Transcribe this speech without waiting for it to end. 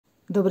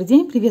Добрый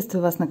день,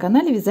 приветствую вас на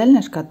канале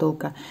Вязальная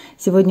шкатулка.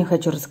 Сегодня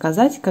хочу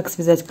рассказать, как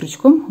связать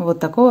крючком вот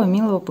такого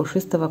милого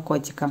пушистого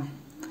котика.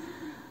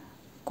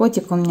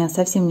 Котик у меня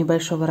совсем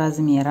небольшого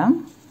размера.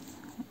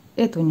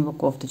 Это у него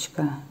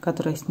кофточка,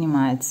 которая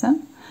снимается.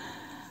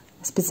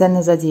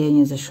 Специально сзади я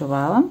не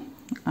зашивала,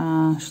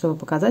 чтобы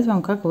показать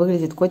вам, как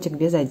выглядит котик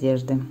без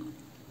одежды.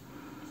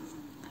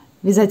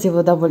 Вязать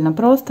его довольно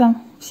просто.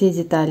 Все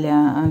детали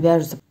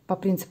вяжутся по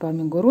принципу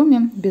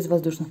амигуруми, без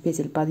воздушных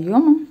петель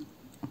подъема,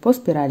 по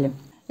спирали.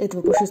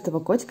 Этого пушистого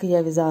котика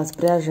я вязала с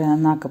пряжи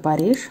Nako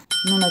Paris,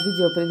 но на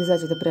видео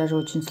привязать эту пряжу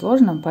очень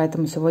сложно,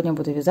 поэтому сегодня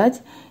буду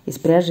вязать из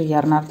пряжи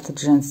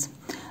джинс.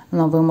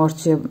 Но вы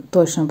можете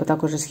точно по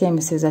такой же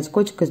схеме связать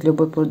котика из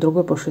любой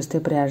другой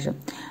пушистой пряжи.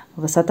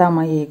 Высота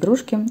моей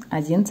игрушки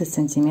 11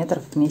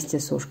 сантиметров вместе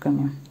с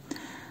ушками.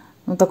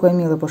 Вот такой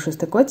милый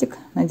пушистый котик.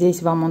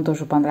 Надеюсь, вам он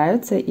тоже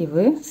понравится, и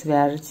вы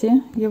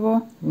свяжете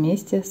его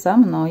вместе со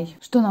мной.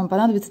 Что нам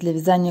понадобится для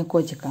вязания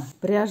котика?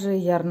 Пряжа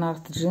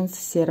джинс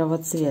серого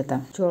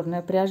цвета.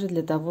 Черная пряжа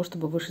для того,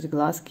 чтобы вышить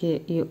глазки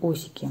и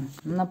усики.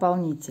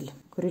 Наполнитель.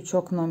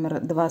 Крючок номер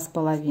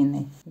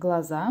 2,5.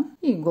 Глаза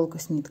и иголка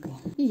с ниткой.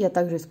 И я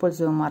также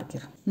использую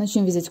маркер.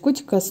 Начнем вязать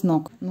котика с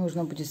ног.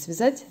 Нужно будет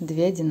связать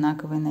 2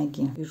 одинаковые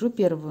ноги. Вяжу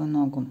первую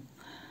ногу.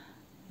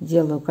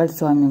 Делаю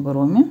кольцо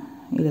амигуруми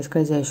или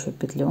скользящую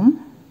петлю,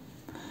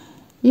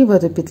 и в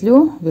эту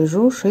петлю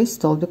вяжу 6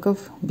 столбиков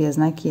без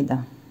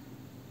накида.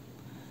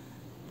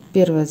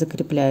 Первая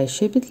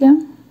закрепляющая петля,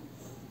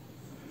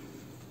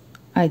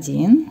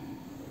 1,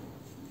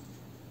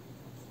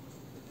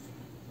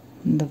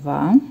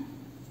 2,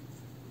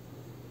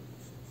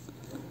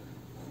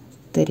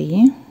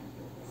 3,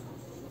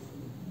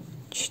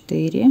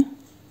 4,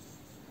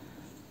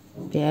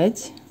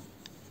 5,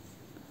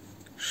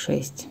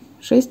 6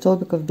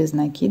 столбиков без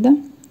накида.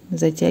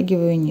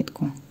 Затягиваю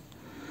нитку.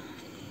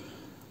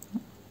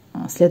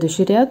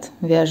 Следующий ряд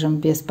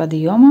вяжем без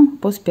подъема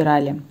по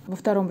спирали. Во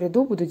втором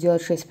ряду буду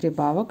делать 6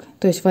 прибавок,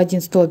 то есть в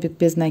один столбик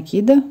без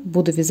накида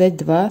буду вязать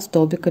 2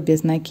 столбика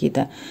без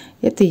накида.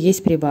 Это и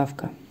есть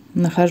прибавка.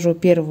 Нахожу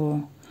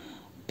первую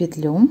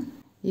петлю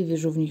и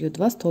вяжу в нее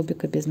 2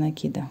 столбика без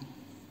накида.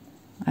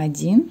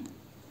 1,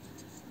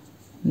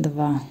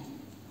 2.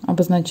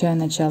 Обозначаю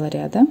начало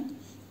ряда.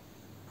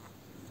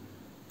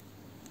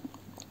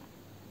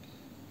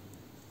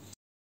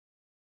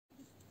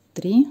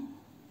 3,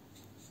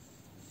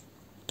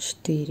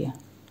 4,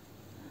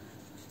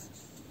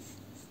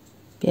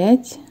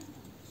 5,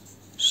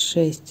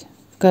 6.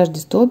 В каждый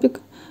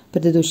столбик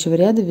предыдущего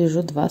ряда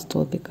вяжу 2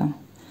 столбика.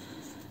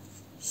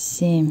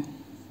 7,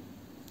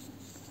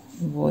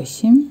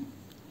 8,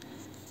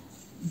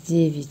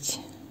 9,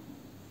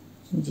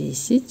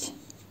 10,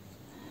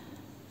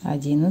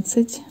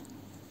 11,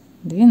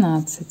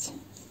 12.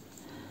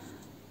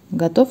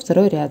 Готов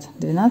второй ряд.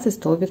 12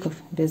 столбиков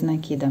без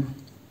накида.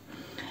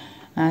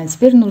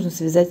 Теперь нужно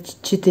связать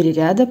 4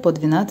 ряда по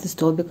 12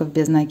 столбиков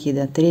без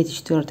накида. 3,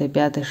 4,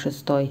 5,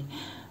 6,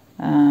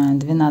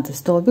 12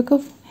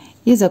 столбиков.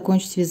 И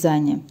закончить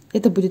вязание.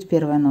 Это будет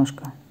первая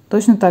ножка.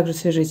 Точно так же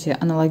свяжите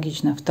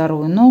аналогично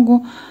вторую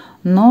ногу,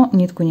 но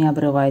нитку не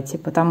обрывайте,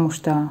 потому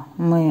что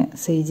мы,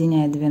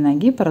 соединяя 2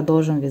 ноги,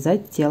 продолжим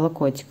вязать тело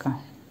котика.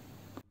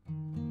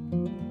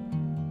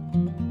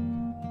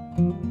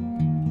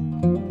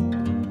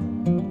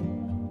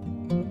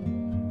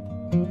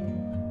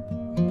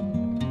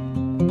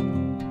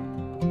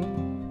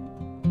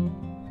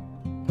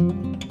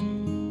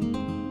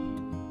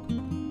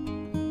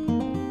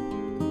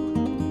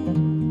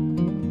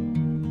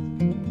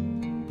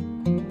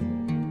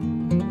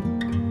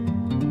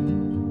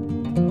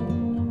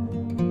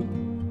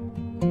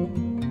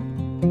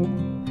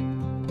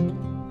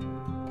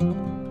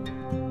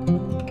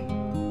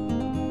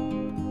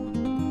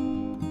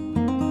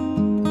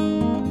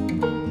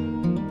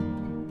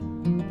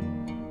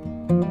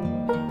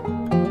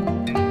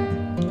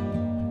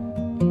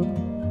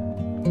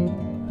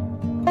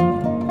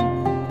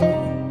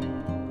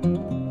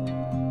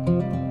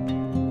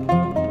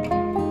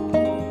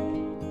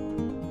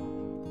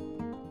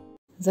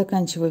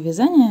 Заканчиваю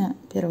вязание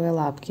первой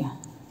лапки.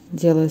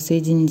 Делаю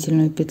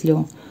соединительную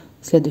петлю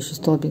в следующий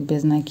столбик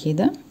без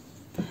накида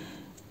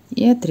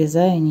и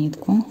отрезаю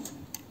нитку.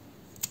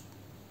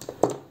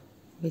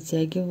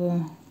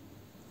 Вытягиваю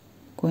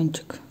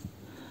кончик.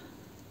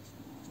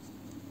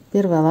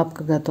 Первая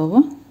лапка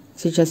готова.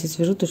 Сейчас я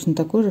свяжу точно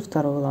такую же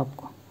вторую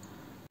лапку.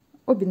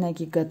 Обе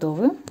ноги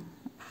готовы.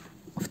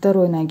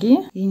 Второй ноги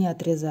и не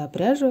отрезаю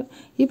пряжу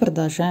и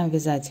продолжаем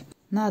вязать.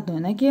 На одной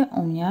ноге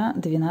у меня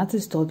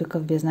 12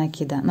 столбиков без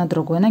накида, на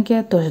другой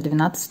ноге тоже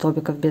 12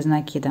 столбиков без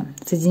накида.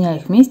 Соединяя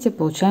их вместе,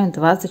 получаем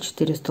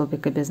 24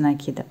 столбика без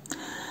накида.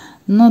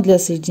 Но для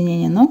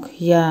соединения ног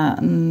я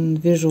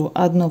вяжу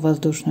одну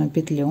воздушную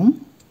петлю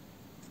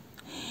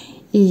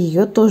и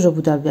ее тоже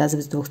буду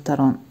обвязывать с двух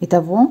сторон.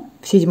 Итого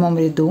в 7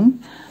 ряду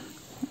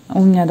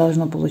у меня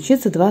должно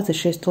получиться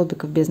 26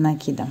 столбиков без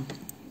накида.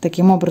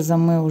 Таким образом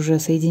мы уже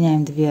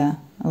соединяем 2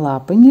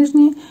 лапы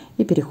нижние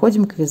и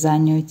переходим к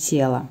вязанию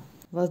тела.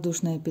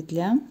 Воздушная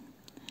петля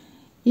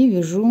И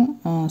вяжу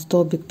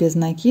столбик без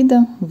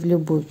накида в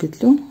любую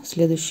петлю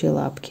следующей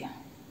лапки.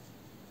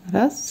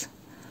 Раз,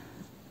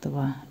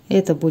 два.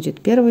 Это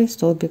будет первый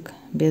столбик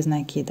без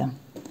накида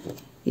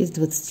из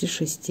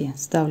 26.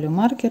 Ставлю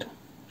маркер,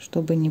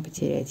 чтобы не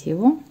потерять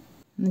его.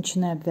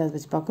 Начинаю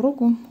обвязывать по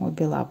кругу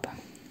обе лапы.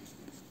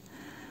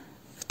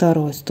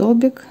 Второй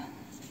столбик,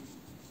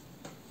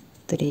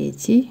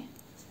 третий,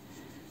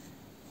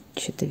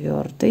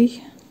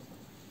 четвертый,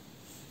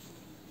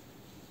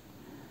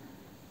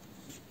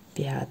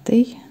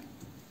 пятый,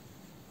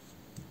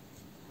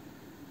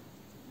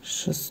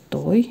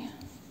 шестой,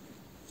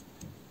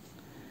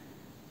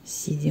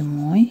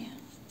 седьмой,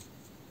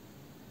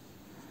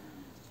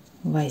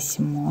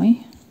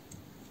 восьмой,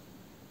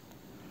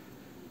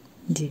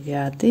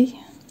 девятый,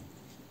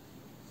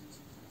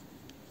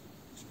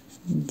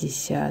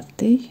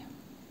 десятый,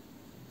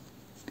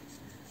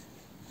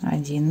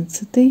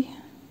 одиннадцатый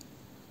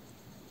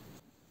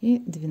и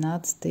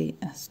 12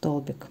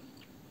 столбик.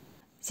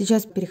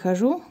 Сейчас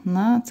перехожу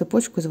на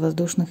цепочку из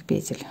воздушных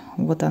петель.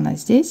 Вот она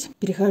здесь.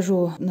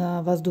 Перехожу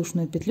на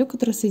воздушную петлю,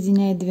 которая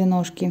соединяет две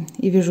ножки,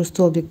 и вяжу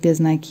столбик без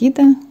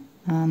накида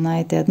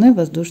на этой одной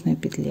воздушной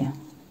петле.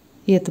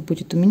 И это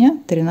будет у меня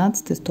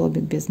 13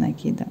 столбик без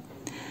накида.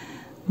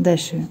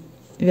 Дальше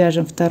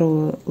вяжем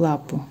вторую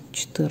лапу,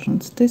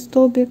 14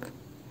 столбик,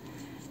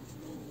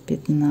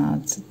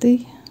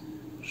 15,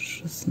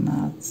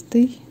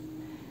 16,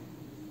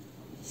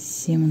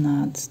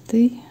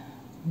 17,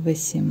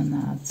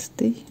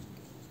 18,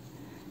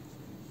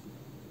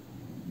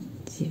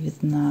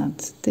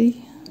 19,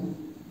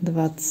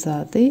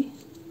 20,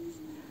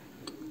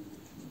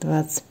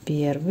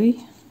 21,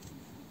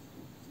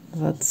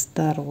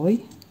 22,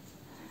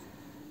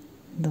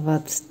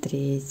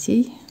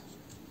 23,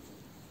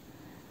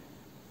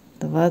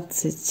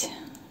 20.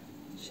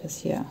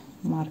 Сейчас я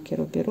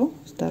маркер уберу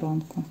в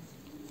сторонку.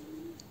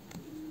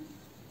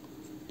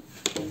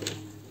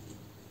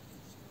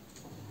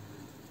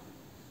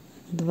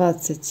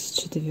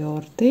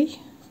 24,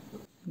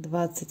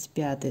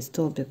 25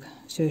 столбик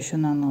все еще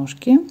на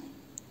ножке.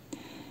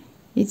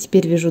 И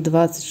теперь вяжу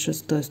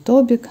 26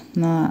 столбик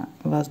на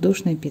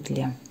воздушной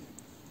петле.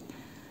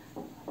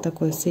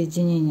 Такое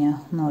соединение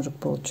ножек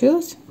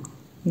получилось.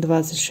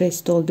 26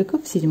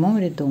 столбиков в 7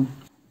 ряду.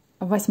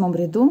 В 8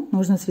 ряду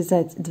нужно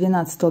связать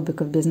 12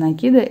 столбиков без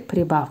накида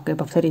прибавкой,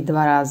 повторить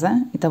 2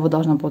 раза. Итого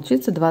должно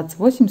получиться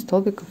 28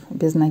 столбиков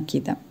без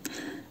накида.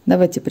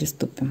 Давайте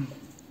приступим.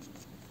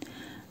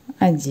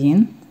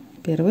 1,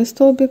 первый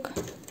столбик,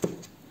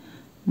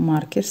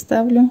 маркер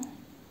ставлю,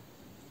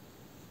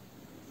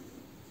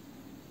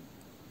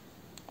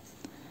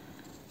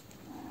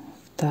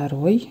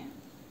 второй,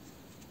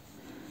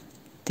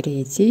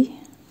 третий,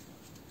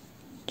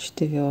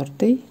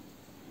 четвертый,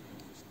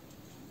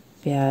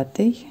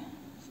 пятый,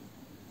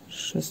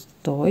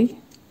 шестой,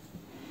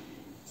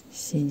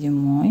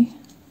 седьмой,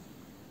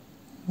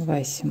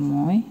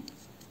 восьмой,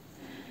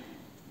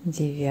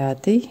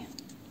 девятый,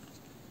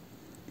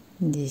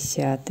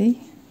 10,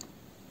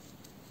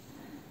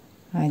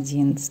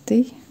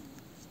 11,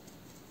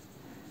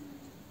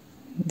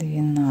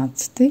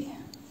 12,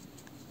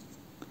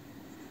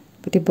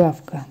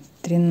 прибавка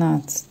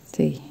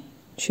 13,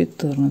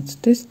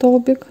 14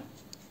 столбик,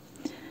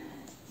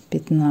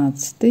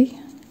 15,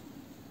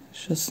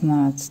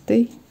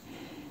 16,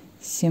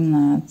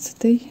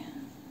 17,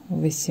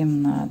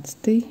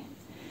 18,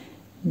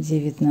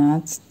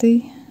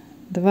 19,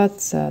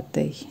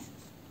 20.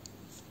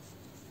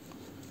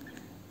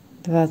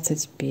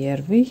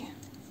 21,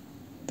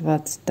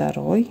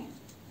 22,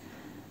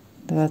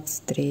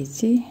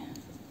 23,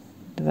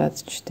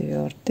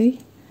 24,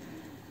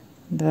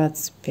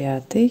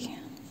 25,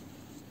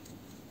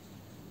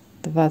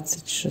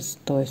 26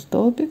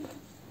 столбик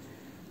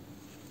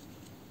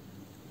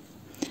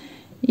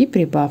и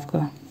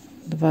прибавка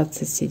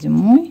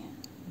 27,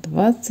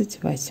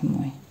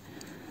 28.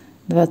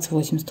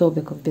 28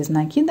 столбиков без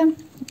накида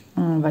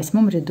в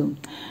 8 ряду.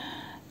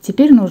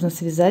 Теперь нужно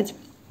связать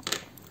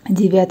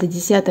 9,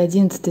 10,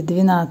 11,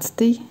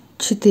 12,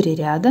 4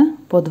 ряда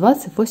по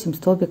 28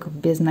 столбиков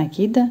без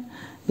накида,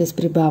 без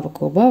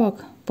прибавок и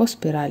убавок по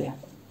спирали.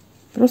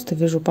 Просто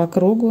вяжу по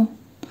кругу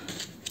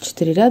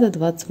 4 ряда,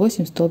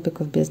 28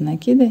 столбиков без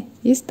накида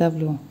и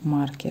ставлю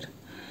маркер.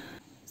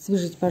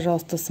 Свяжите,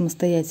 пожалуйста,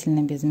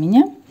 самостоятельно без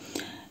меня.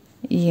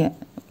 И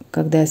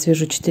когда я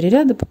свяжу 4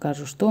 ряда,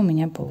 покажу, что у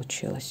меня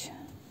получилось.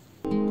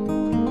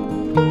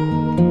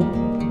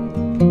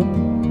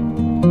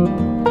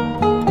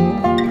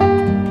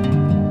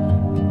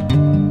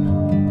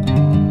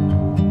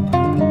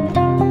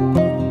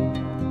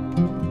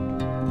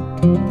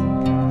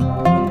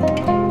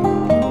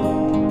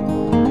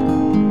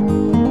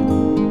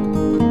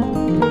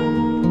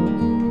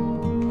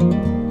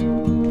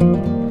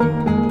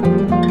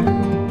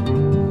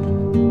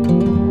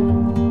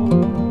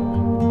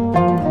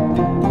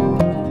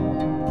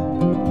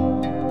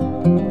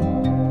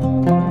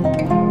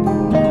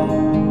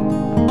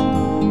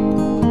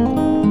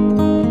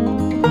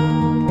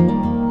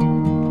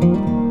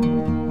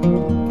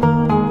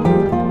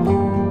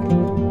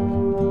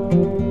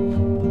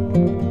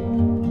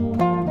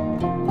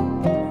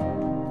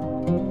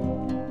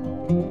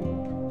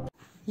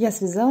 Я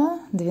связала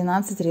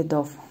 12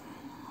 рядов.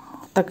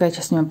 Такая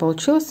часть у меня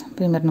получилась.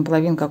 Примерно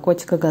половинка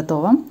котика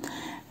готова.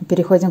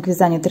 Переходим к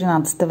вязанию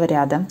 13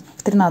 ряда.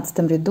 В 13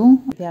 ряду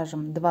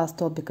вяжем 2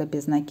 столбика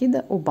без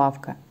накида,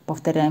 убавка.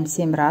 Повторяем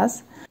 7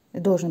 раз. И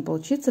должен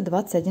получиться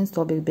 21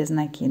 столбик без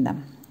накида.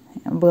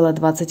 Было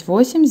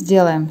 28.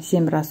 Сделаем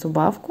 7 раз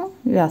убавку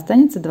и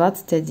останется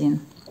 21.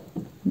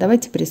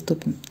 Давайте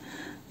приступим.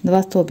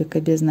 2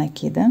 столбика без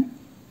накида.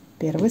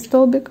 Первый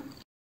столбик.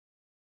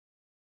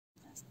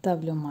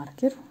 Ставлю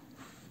маркер.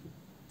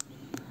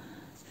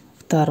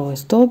 Второй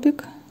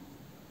столбик.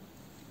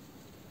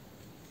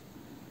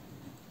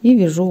 И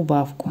вяжу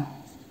убавку.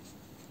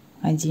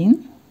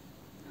 1.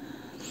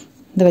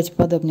 Давайте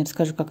подробнее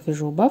расскажу, как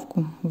вяжу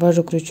убавку.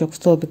 Ввожу крючок в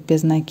столбик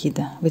без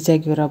накида,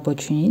 вытягиваю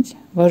рабочую нить.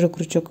 Ввожу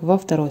крючок во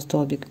второй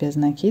столбик без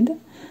накида,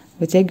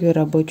 вытягиваю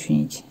рабочую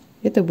нить.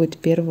 Это будет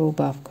первая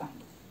убавка.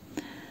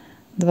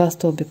 2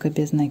 столбика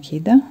без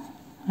накида.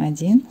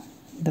 1,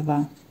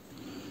 2.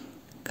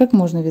 Как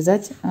можно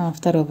вязать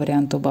второй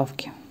вариант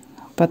убавки?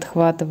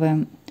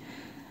 Подхватываем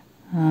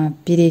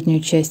переднюю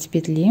часть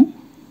петли.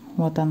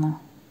 Вот она.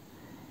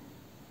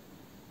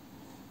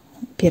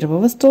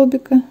 Первого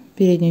столбика,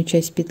 переднюю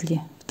часть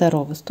петли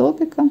второго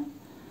столбика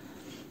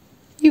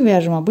и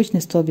вяжем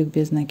обычный столбик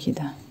без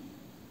накида.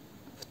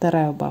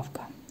 Вторая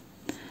убавка.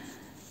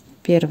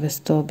 Первый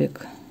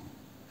столбик,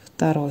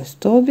 второй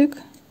столбик,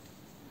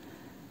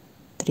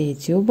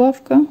 третья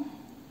убавка,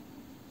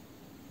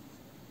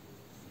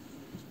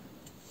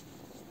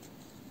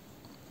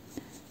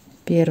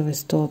 первый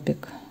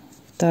столбик,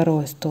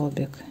 второй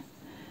столбик,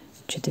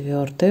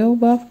 четвертая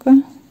убавка,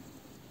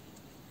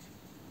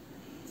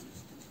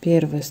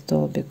 первый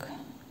столбик,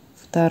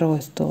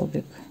 второй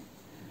столбик,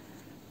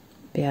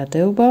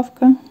 пятая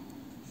убавка,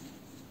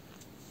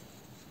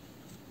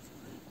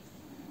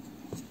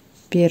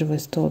 первый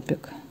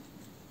столбик,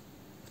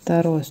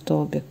 второй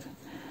столбик,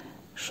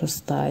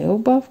 шестая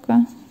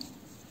убавка,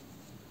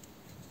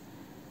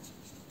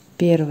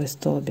 первый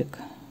столбик,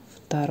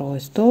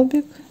 второй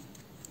столбик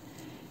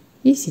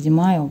и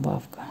седьмая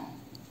убавка.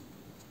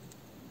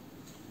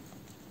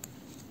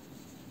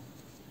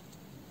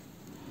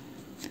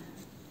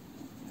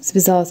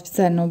 Связала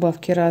специально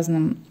убавки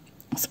разным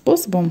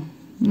способом,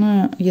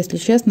 но, если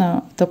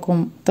честно, в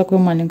такой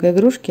маленькой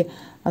игрушке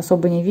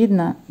особо не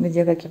видно,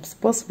 где каким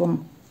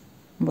способом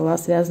была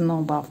связана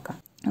убавка.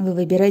 Вы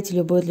выбираете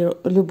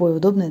любой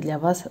удобный для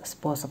вас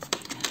способ.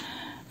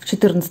 В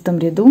 14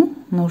 ряду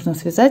нужно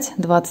связать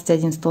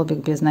 21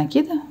 столбик без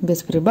накида,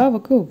 без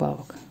прибавок и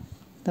убавок.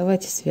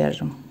 Давайте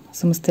свяжем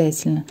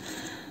самостоятельно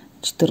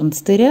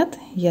 14 ряд.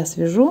 Я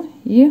свяжу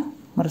и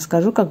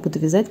расскажу, как буду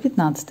вязать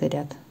 15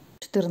 ряд.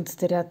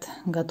 14 ряд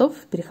готов,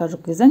 перехожу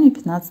к вязанию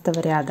 15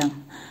 ряда.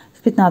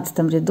 В 15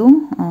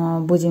 ряду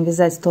будем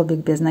вязать столбик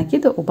без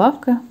накида,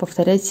 убавка,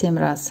 повторять 7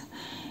 раз.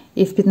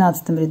 И в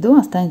 15 ряду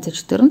останется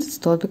 14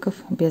 столбиков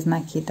без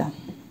накида.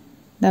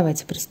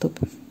 Давайте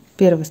приступим.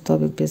 Первый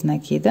столбик без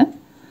накида,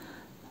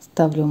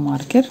 ставлю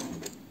маркер.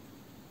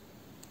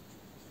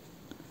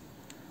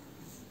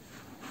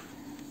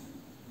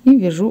 И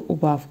вяжу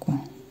убавку.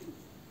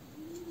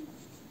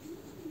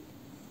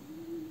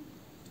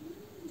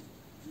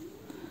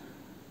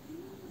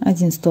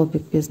 Один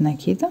столбик без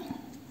накида,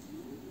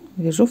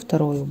 вяжу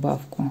вторую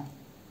убавку.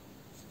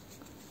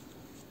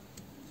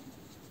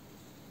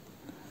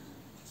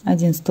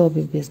 Один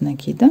столбик без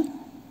накида,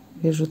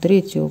 вяжу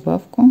третью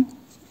убавку.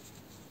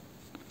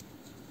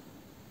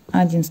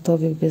 Один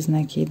столбик без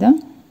накида,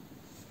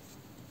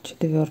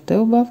 четвертая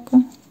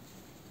убавка.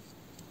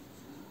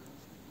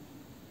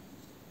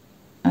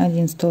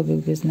 Один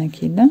столбик без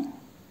накида,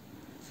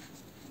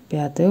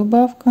 пятая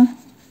убавка.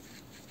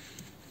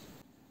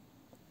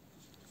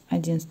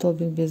 Один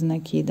столбик без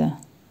накида,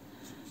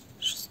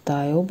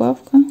 шестая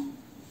убавка,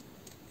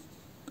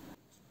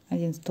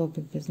 один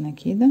столбик без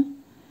накида,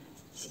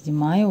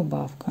 седьмая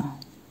убавка.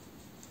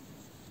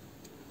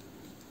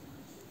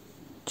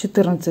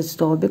 14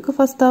 столбиков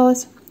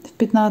осталось в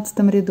 15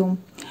 ряду.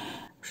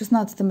 В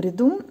 16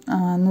 ряду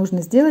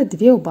нужно сделать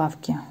 2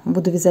 убавки.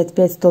 Буду вязать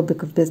 5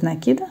 столбиков без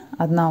накида,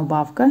 1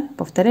 убавка,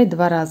 повторять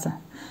 2 раза.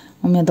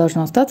 У меня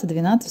должно остаться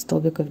 12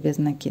 столбиков без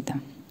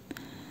накида.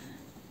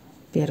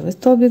 Первый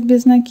столбик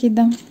без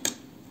накида,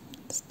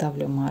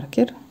 ставлю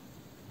маркер,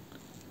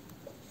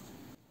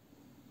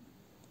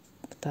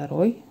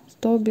 второй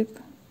столбик,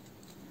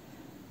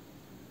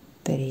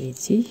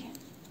 третий,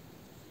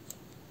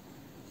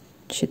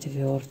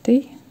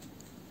 четвертый,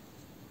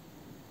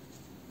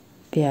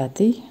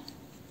 пятый,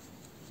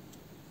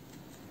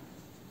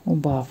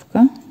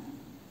 убавка,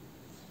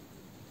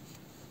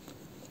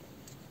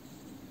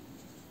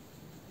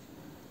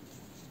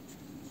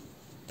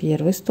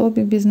 первый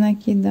столбик без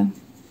накида,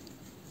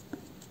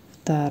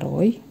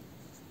 второй,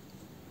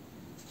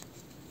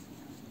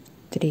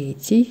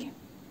 третий,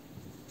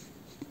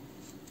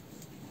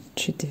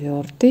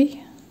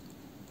 четвертый,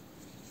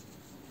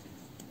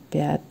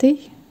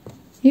 пятый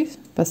и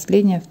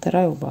последняя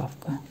вторая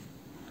убавка.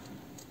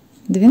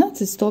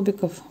 12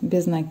 столбиков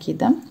без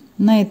накида.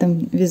 На этом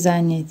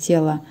вязание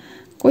тела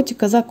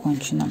котика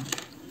закончено.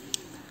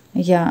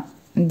 Я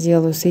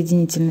делаю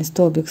соединительный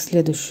столбик в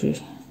следующую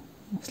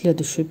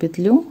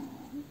петлю.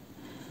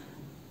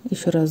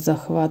 Еще раз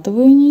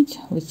захватываю нить,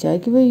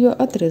 вытягиваю ее,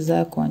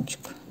 отрезаю кончик.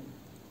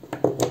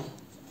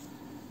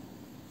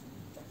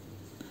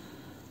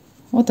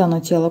 Вот оно,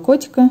 тело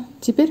котика.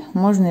 Теперь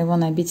можно его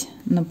набить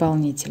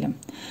наполнителем.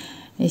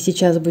 И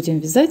сейчас будем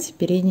вязать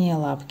передние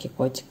лапки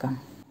котика.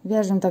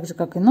 Вяжем так же,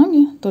 как и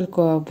ноги,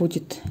 только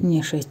будет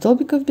не 6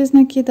 столбиков без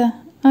накида,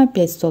 а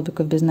 5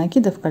 столбиков без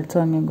накида в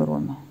кольцо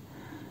амигуруми.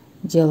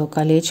 Делаю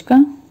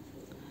колечко,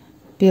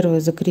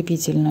 первую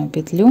закрепительную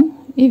петлю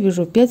и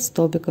вяжу 5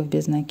 столбиков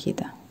без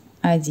накида.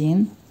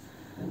 1,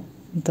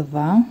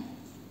 2,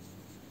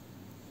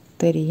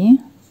 3,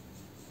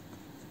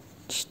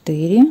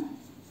 4,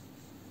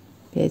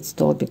 5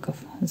 столбиков.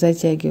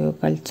 Затягиваю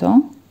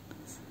кольцо.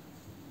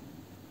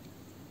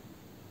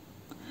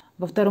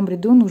 Во втором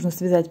ряду нужно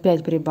связать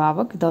 5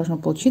 прибавок, должно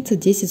получиться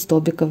 10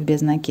 столбиков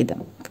без накида.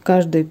 В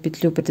каждую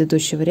петлю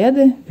предыдущего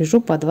ряда вяжу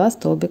по 2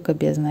 столбика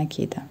без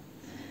накида.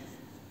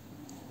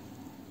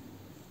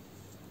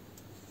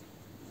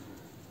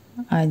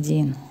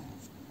 1,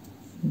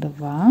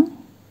 2,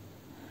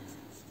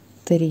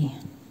 3,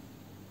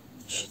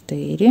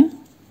 4,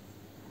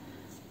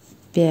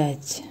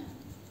 5,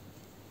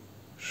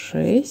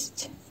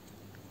 6,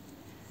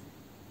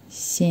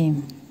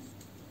 7,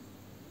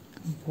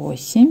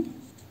 8,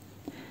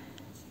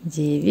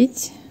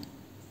 9,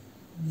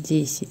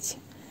 10.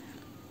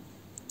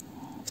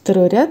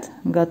 Второй ряд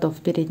готов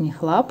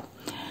передних лап.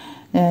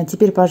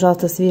 Теперь,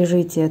 пожалуйста,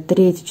 свяжите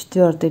 3,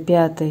 4,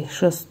 5,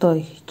 6,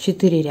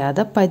 4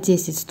 ряда по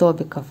 10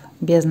 столбиков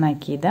без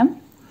накида.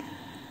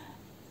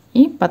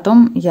 И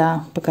потом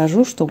я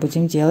покажу, что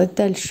будем делать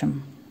дальше.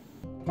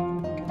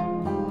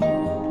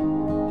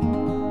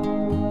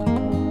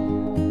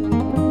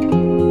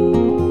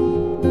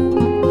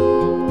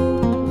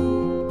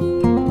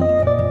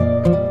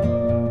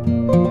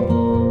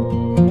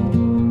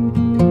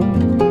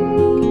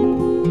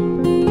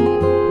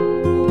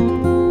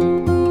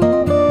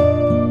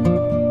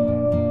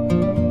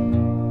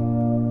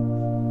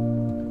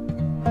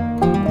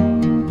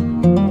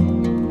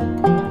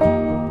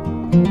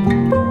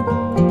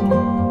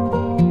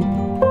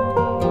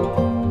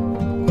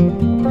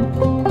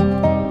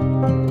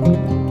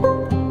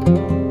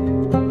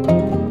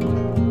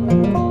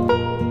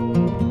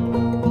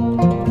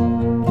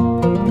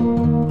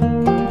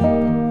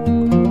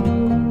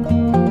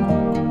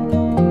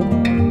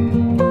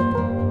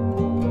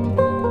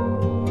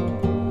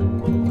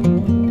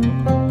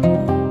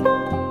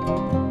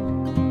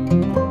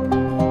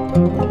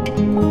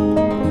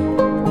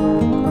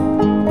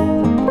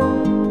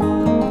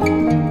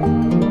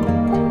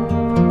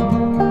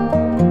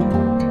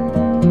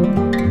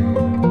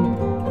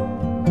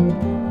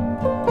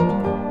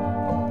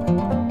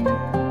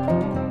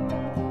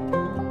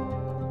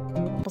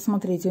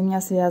 Посмотрите, у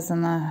меня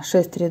связано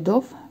 6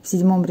 рядов. В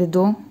 7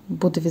 ряду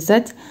буду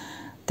вязать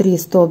 3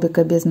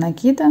 столбика без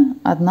накида,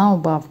 1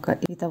 убавка.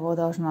 Итого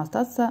должно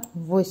остаться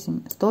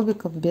 8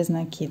 столбиков без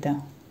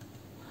накида.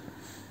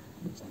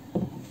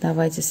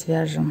 Давайте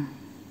свяжем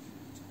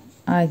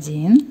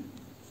 1,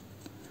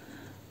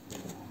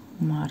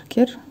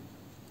 маркер,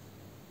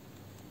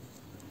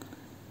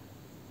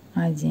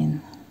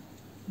 1,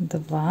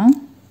 2,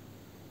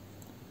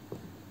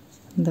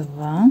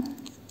 2,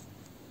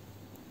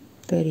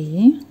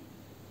 3,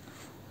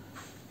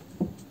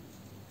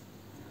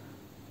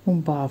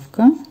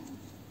 убавка,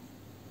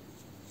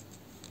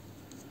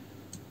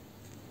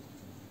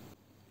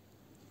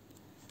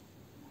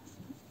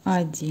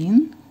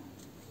 1,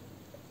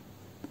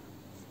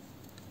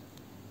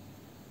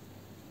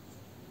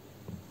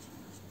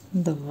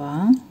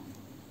 2,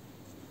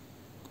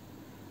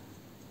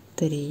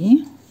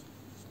 3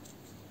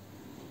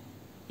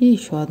 и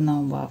еще 1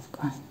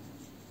 убавка.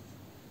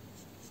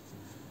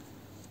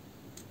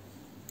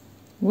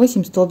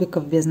 8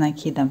 столбиков без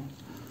накида.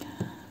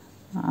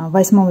 В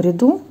 8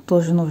 ряду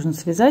тоже нужно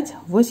связать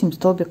 8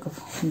 столбиков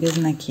без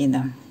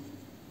накида.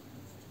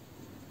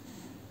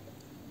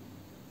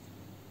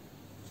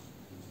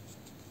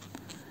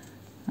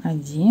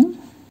 Один,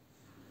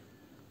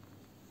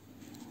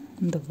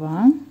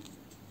 2,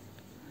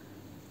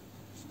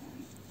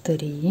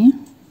 3,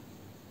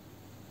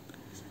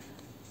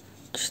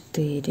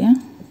 4,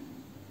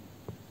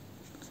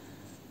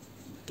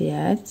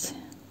 5,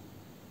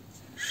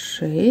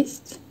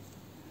 6,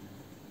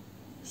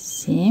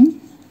 7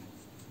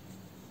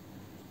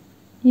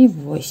 и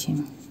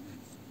 8.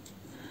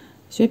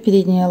 Все,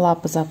 передняя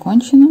лапа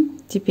закончена.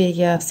 Теперь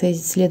я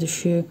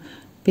следующую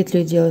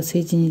петлю делаю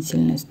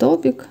соединительный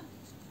столбик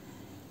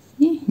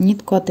и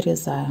нитку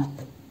отрезаю.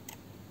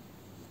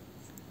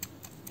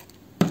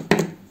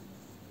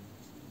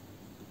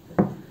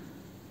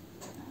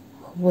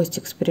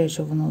 Хвостик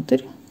спрячу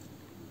внутрь.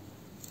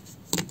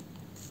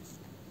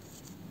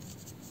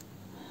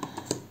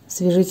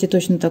 Свяжите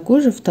точно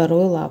такую же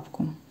вторую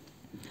лапку.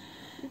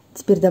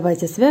 Теперь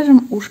давайте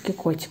свяжем ушки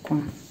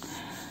котику.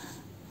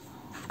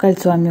 В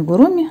кольцо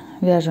амигуруми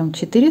вяжем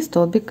 4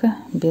 столбика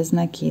без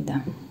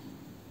накида.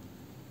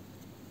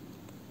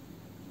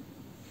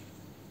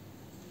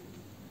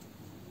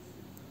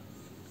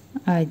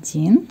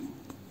 1,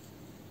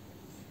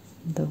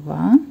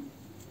 2,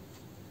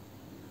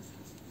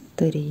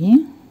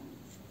 3,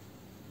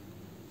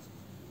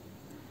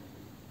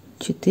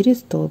 4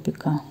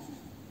 столбика.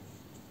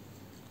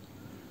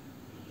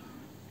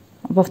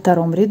 Во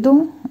втором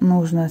ряду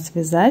нужно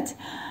связать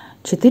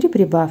 4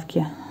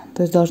 прибавки,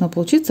 то есть должно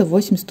получиться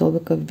 8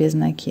 столбиков без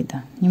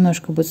накида.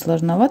 Немножко будет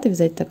сложновато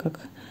вязать, так как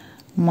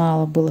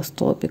мало было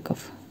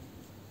столбиков.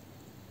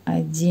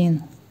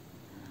 1,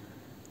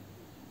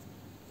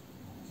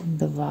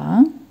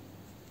 2,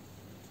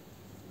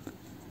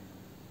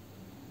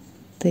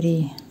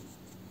 3,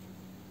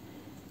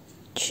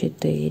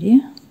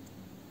 4,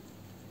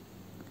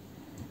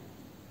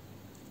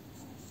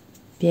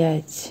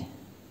 5,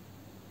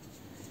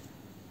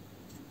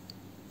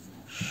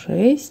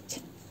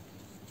 6,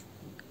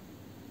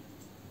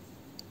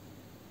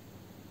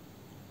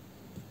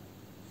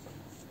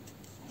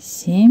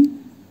 7,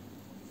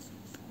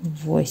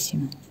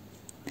 8.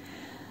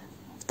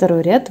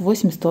 Второй ряд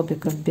 8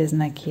 столбиков без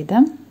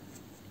накида.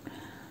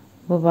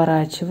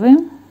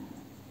 Выворачиваем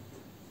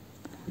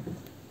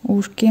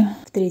ушки.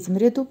 В третьем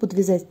ряду буду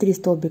вязать 3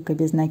 столбика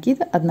без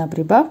накида, 1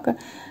 прибавка,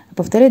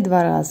 повторять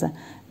 2 раза.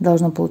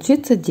 Должно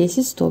получиться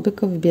 10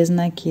 столбиков без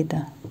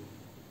накида.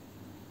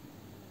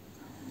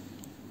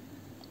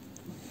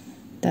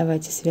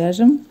 Давайте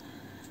свяжем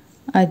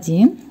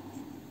 1.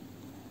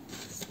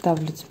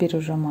 Ставлю теперь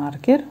уже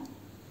маркер.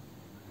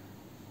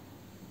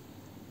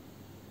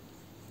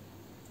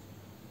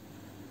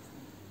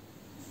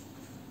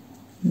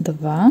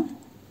 2,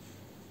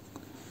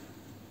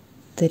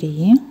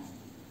 3,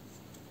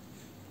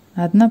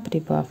 1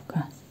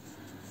 прибавка.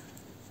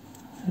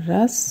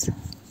 1,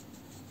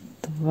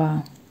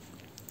 2,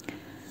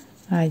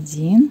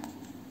 1,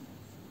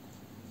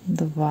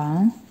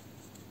 2,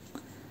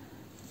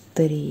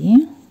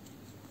 3,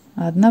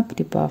 1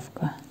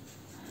 прибавка.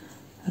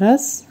 1,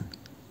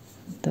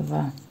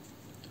 2.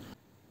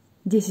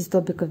 10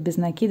 столбиков без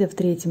накида в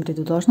третьем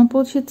ряду должно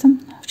получиться.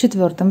 В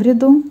четвертом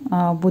ряду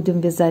будем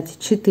вязать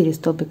 4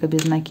 столбика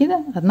без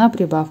накида, 1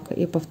 прибавка,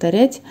 и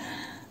повторять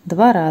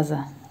 2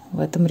 раза. В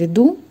этом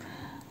ряду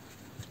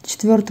в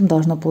четвертом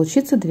должно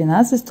получиться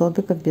 12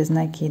 столбиков без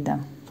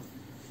накида.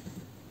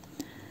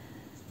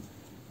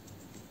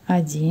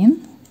 1,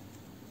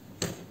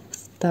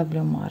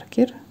 ставлю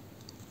маркер,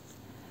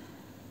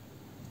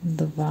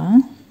 2,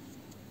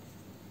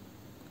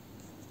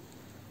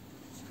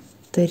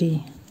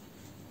 3,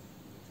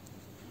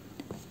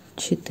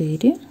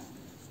 4,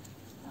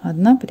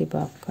 1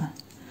 прибавка.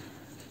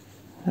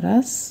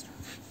 1,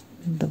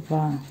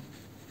 2,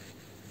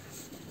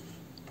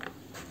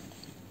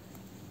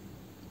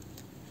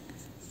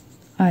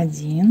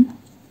 1,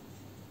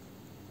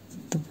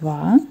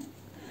 2,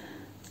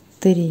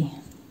 3,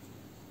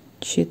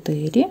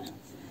 4,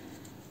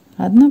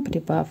 1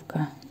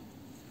 прибавка.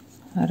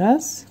 1,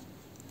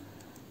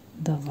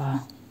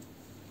 2.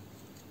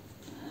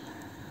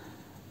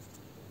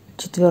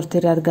 Четвертый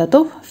ряд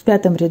готов. В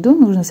пятом ряду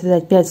нужно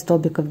связать 5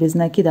 столбиков без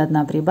накида,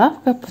 1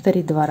 прибавка,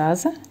 повторить 2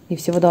 раза, и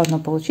всего должно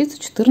получиться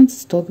 14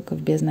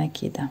 столбиков без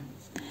накида.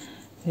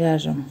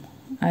 Вяжем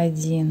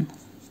 1,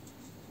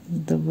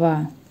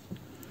 2,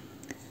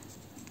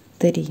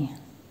 3,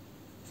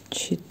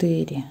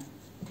 4,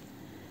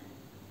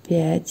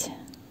 5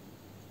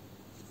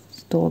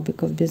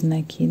 столбиков без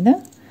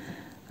накида,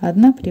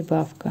 1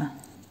 прибавка.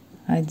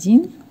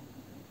 1,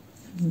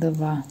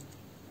 2,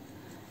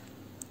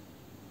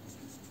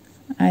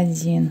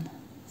 1,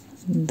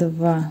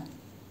 2,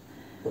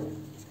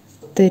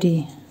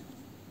 3,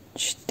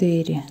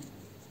 4,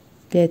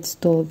 5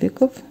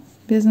 столбиков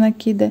без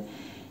накида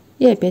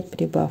и опять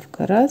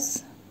прибавка. 1,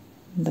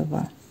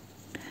 2.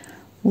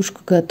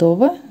 Ушко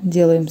готово.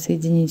 Делаем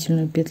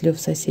соединительную петлю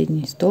в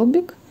соседний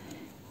столбик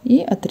и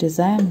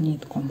отрезаем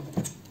нитку.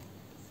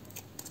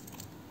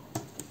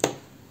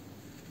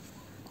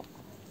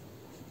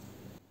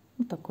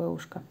 Вот такое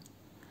ушко.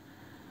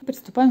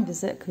 Приступаем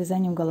к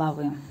вязанию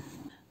головы.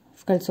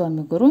 В кольцо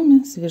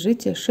амигуруми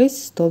свяжите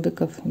 6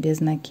 столбиков без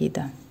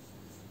накида.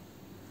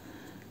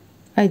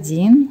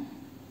 1,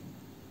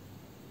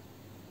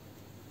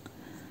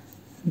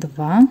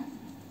 2,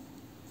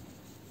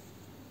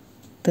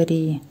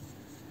 3,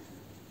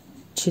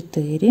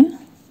 4,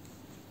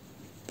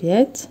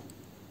 5,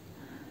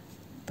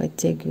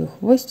 подтягиваю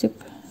хвостик,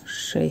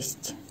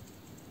 6.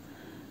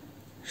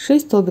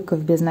 6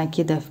 столбиков без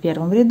накида в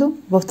первом ряду.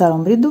 Во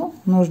втором ряду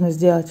нужно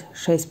сделать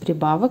 6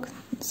 прибавок,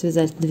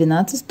 связать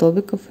 12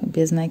 столбиков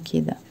без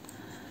накида.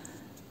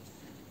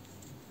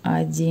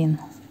 1,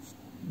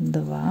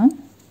 2,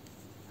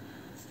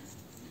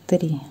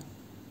 3,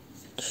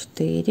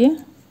 4,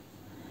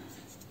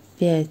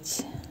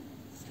 5,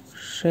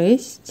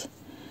 6,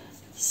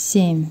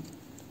 7,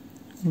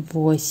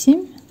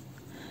 8,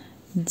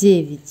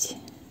 9,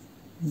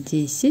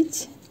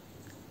 10,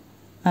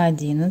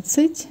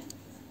 11,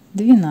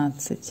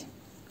 12.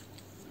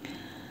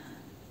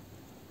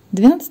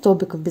 12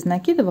 столбиков без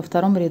накида во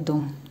втором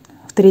ряду.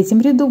 В третьем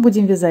ряду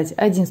будем вязать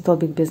 1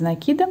 столбик без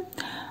накида,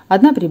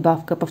 1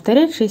 прибавка,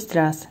 повторять 6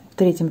 раз. В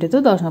третьем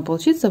ряду должно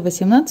получиться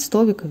 18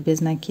 столбиков без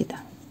накида.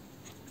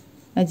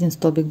 1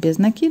 столбик без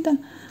накида,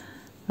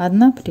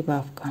 1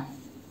 прибавка.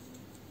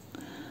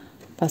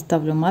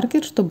 Поставлю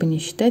маркер, чтобы не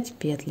считать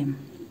петли.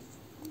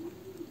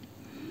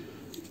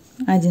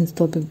 1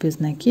 столбик без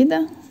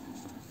накида,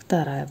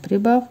 2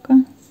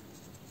 прибавка,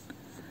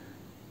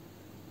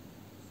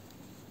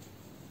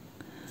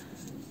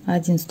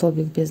 1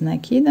 столбик без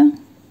накида,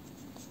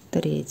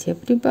 3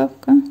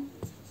 прибавка,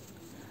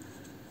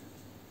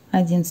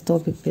 1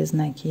 столбик без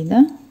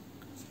накида,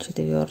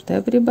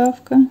 4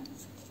 прибавка,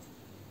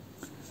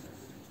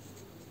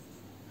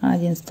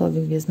 1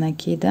 столбик без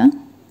накида,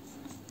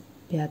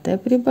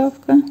 5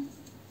 прибавка,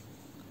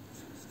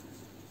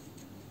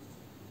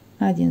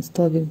 1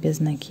 столбик без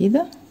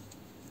накида,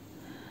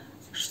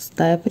 6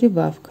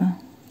 прибавка.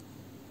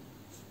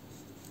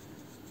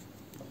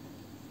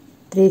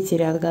 Третий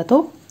ряд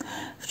готов.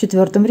 В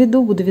четвертом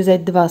ряду буду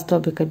вязать 2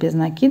 столбика без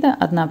накида,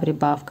 1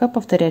 прибавка,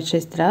 повторять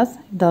 6 раз,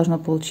 должно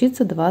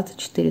получиться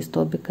 24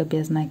 столбика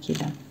без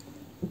накида.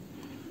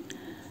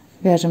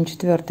 Вяжем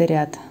четвертый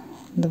ряд,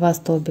 2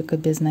 столбика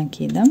без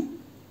накида,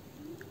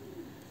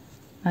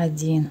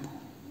 1,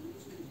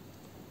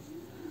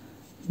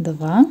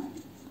 2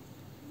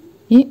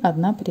 и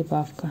 1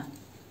 прибавка.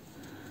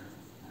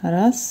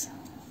 1,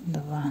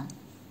 2,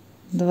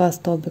 2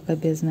 столбика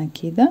без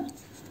накида,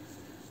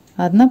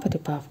 1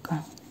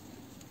 прибавка.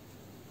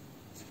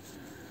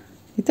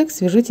 Итак,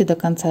 свяжите до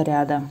конца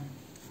ряда.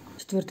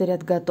 Четвертый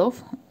ряд готов.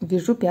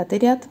 Вяжу пятый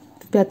ряд.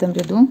 В пятом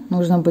ряду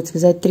нужно будет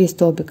связать 3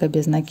 столбика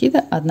без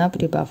накида, 1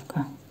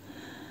 прибавка.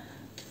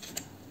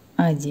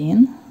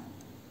 1,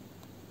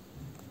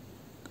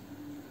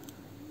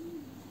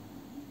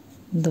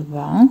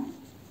 2,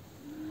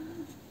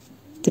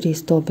 3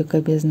 столбика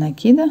без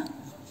накида,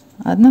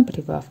 1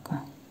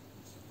 прибавка.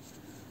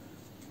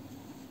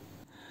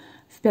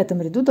 В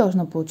пятом ряду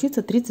должно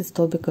получиться 30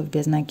 столбиков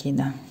без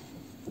накида.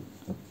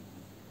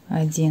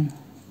 1,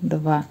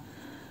 2,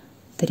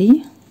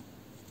 3,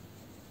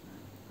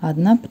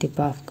 1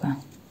 прибавка.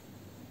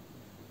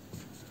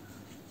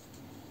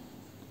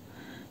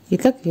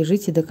 Итак,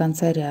 вяжите до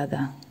конца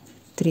ряда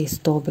 3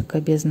 столбика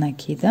без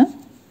накида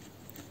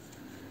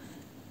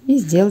и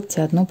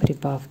сделайте 1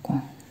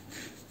 прибавку.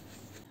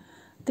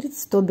 30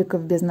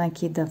 столбиков без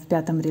накида в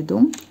пятом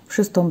ряду. В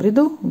шестом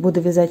ряду буду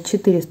вязать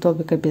 4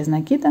 столбика без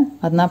накида,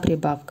 1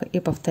 прибавка и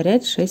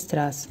повторять 6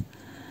 раз.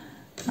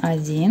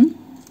 1,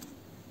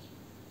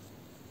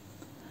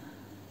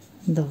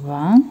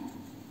 2,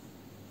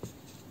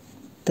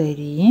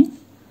 3,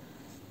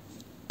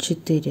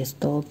 4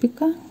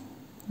 столбика,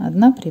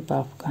 1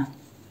 прибавка.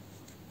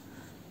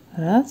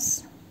 1,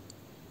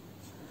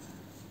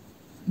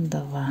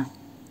 2,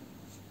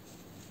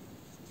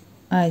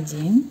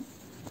 1,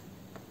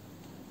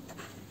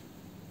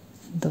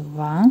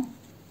 2,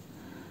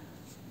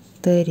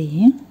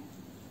 3,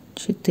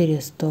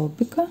 4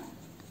 столбика,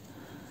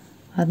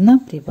 1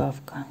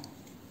 прибавка.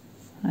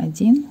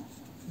 1,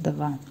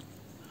 2.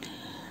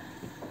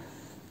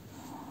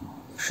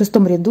 В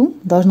шестом ряду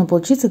должно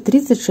получиться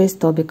 36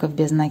 столбиков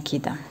без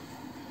накида.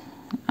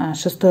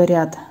 Шестой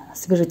ряд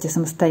свяжите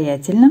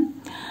самостоятельно.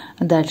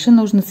 Дальше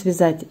нужно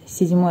связать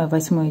 7,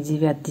 8,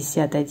 9,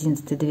 10,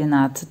 11,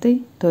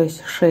 12, то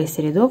есть 6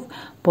 рядов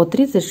по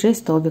 36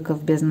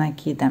 столбиков без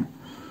накида.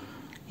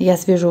 Я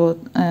свяжу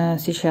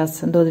сейчас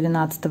до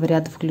 12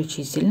 ряда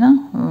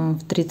включительно,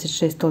 в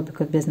 36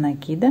 столбиков без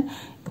накида.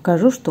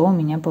 Покажу, что у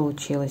меня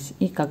получилось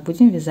и как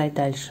будем вязать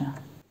дальше.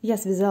 Я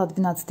связала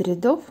 12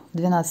 рядов, в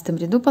 12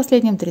 ряду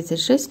последнем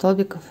 36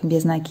 столбиков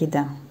без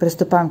накида.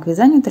 Приступаем к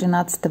вязанию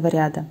 13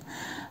 ряда.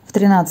 В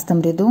 13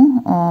 ряду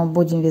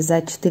будем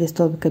вязать 4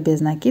 столбика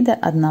без накида,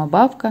 1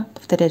 убавка,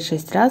 повторять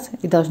 6 раз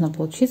и должно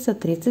получиться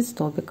 30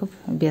 столбиков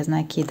без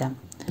накида.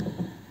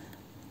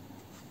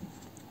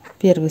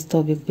 Первый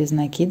столбик без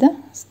накида,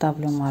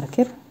 ставлю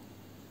маркер.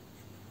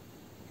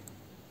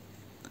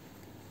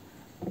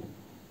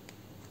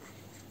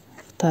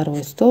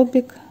 Второй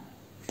столбик,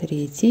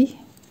 третий,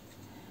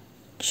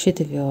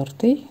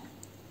 четвертый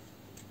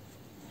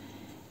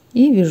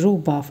и вяжу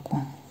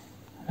убавку.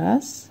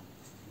 1,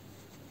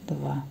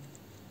 2.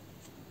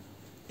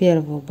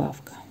 Первая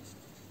убавка.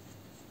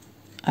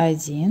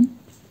 1,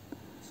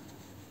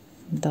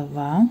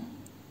 2,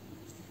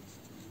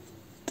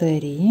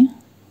 3,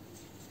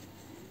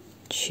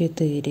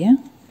 4.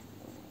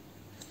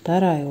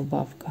 Вторая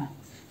убавка.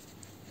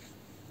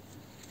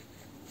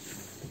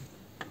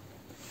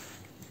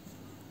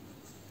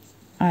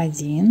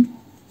 1,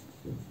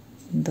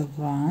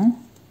 2,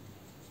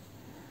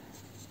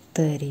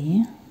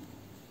 3,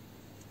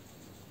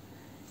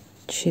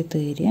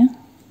 4.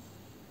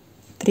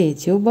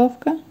 Третья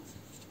убавка.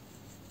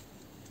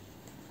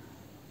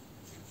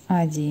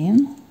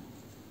 1,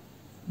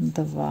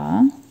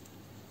 2,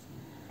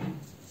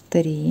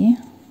 3,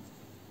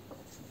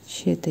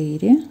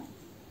 4.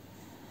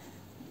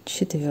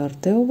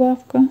 Четвертая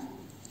убавка.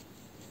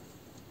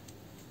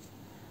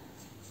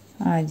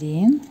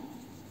 1,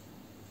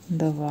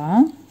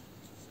 2,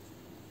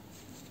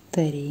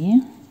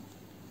 3,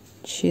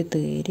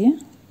 4.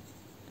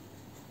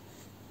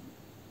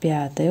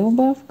 Пятая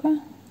убавка.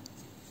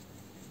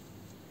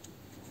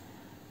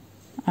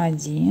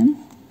 1,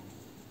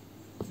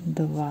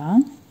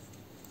 2,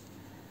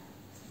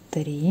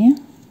 3,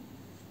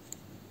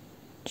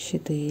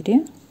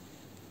 4.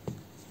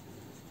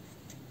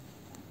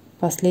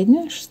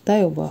 Последняя,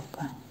 6-я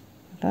убавка.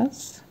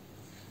 Раз.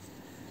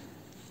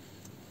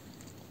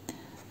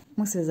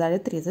 Мы связали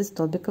 30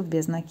 столбиков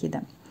без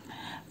накида.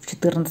 В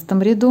 14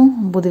 ряду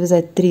буду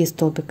вязать 3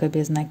 столбика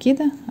без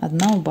накида,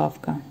 1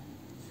 убавка.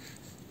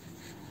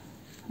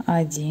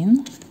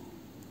 1,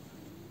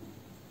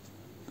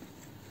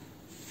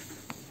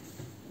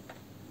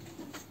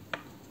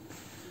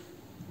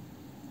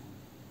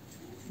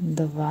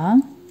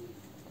 2,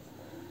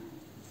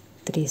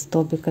 3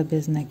 столбика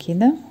без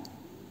накида,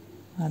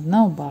 1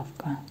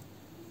 убавка.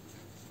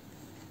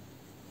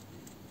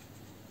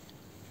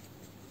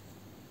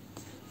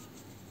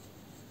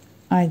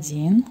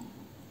 1,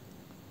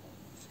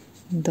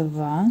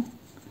 2,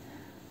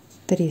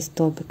 3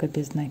 столбика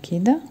без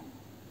накида,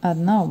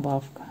 1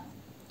 убавка.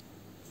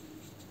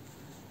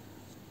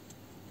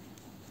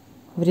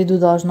 В ряду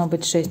должно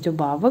быть 6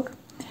 убавок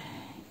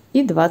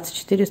и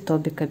 24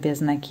 столбика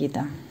без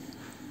накида.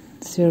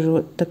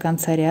 Свяжу до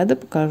конца ряда,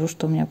 покажу,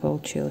 что у меня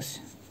получилось.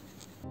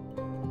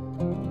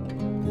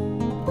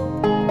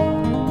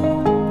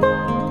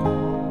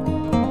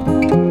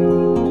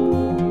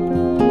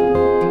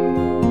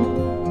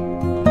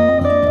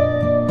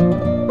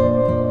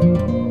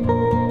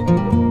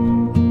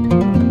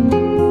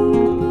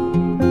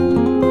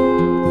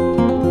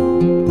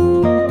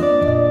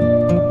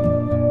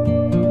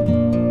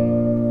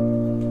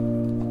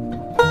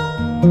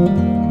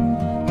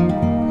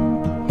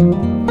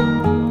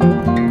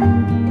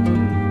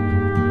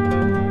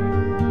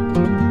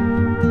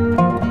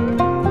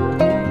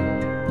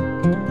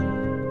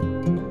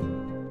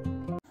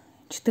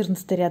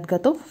 Ряд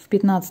готов. В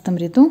 15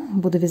 ряду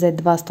буду вязать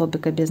 2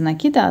 столбика без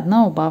накида, 1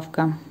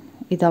 убавка.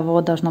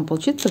 Итого должно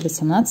получиться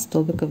 18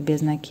 столбиков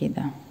без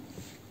накида.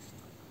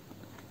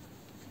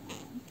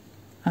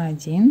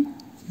 1,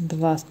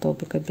 2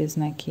 столбика без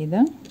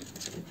накида,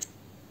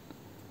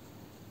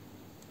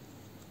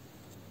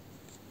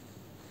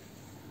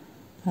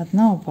 1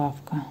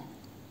 убавка.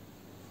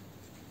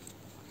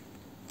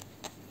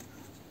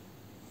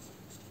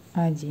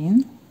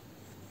 1,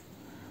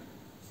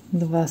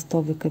 2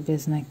 столбика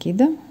без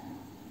накида,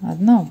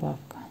 1 убавка.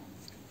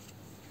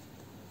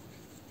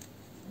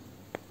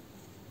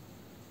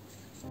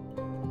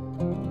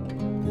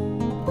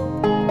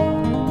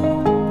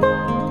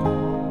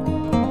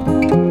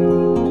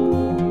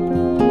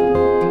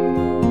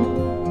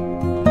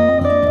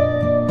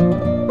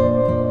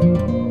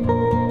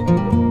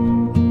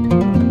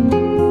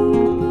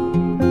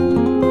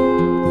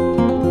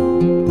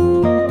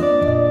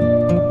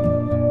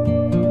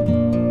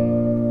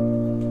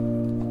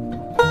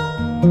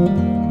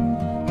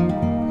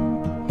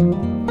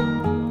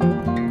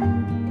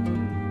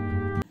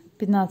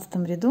 В 15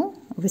 ряду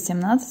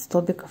 18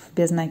 столбиков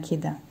без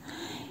накида.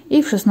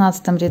 И в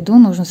 16 ряду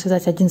нужно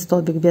связать 1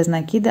 столбик без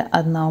накида,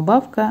 1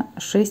 убавка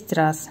 6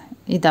 раз.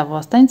 Итого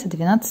останется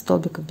 12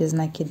 столбиков без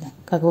накида.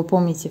 Как вы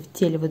помните, в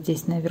теле вот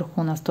здесь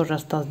наверху у нас тоже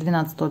осталось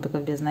 12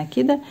 столбиков без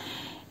накида.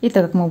 И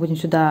так как мы будем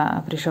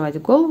сюда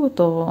пришивать голову,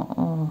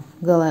 то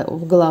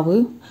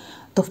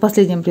в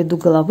последнем ряду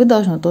головы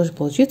должно тоже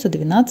получиться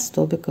 12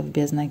 столбиков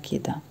без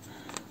накида,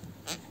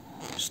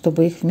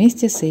 чтобы их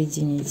вместе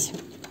соединить.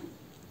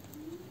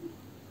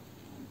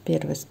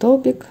 Первый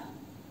столбик,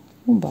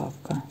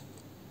 убавка.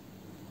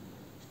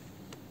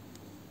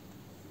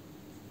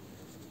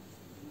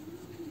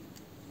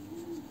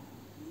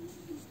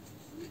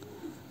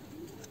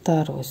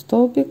 Второй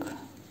столбик,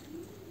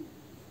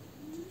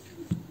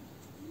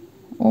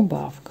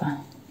 убавка.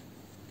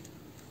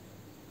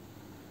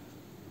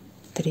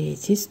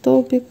 Третий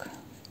столбик,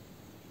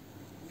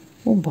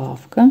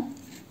 убавка.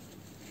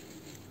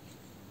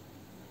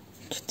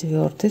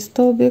 Четвертый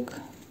столбик,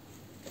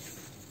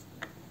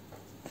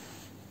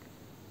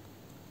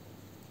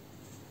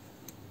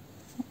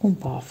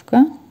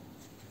 убавка.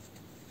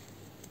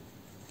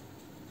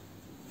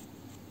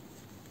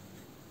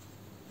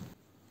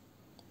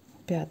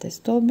 Пятый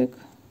столбик,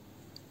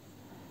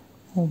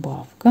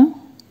 убавка.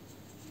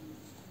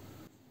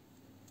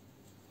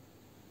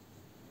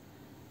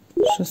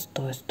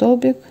 Шестой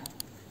столбик,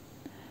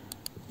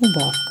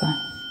 убавка.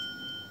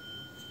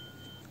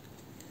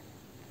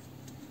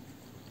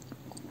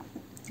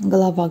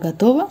 Голова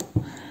готова.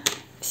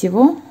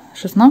 Всего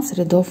 16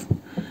 рядов.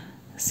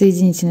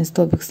 Соединительный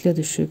столбик в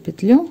следующую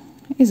петлю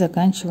и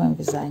заканчиваем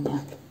вязание.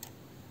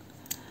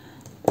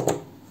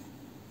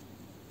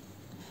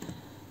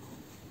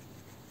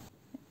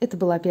 Это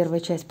была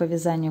первая часть по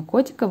вязанию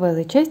котика. В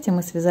этой части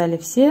мы связали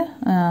все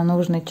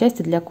нужные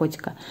части для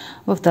котика.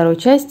 Во второй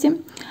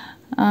части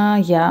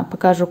я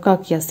покажу,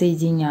 как я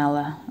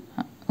соединяла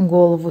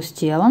голову с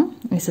телом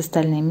и с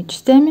остальными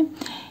частями,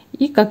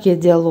 и как я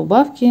делала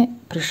убавки,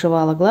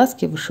 пришивала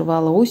глазки,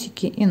 вышивала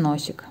усики и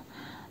носик.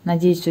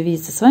 Надеюсь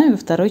увидеться с вами во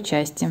второй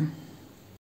части.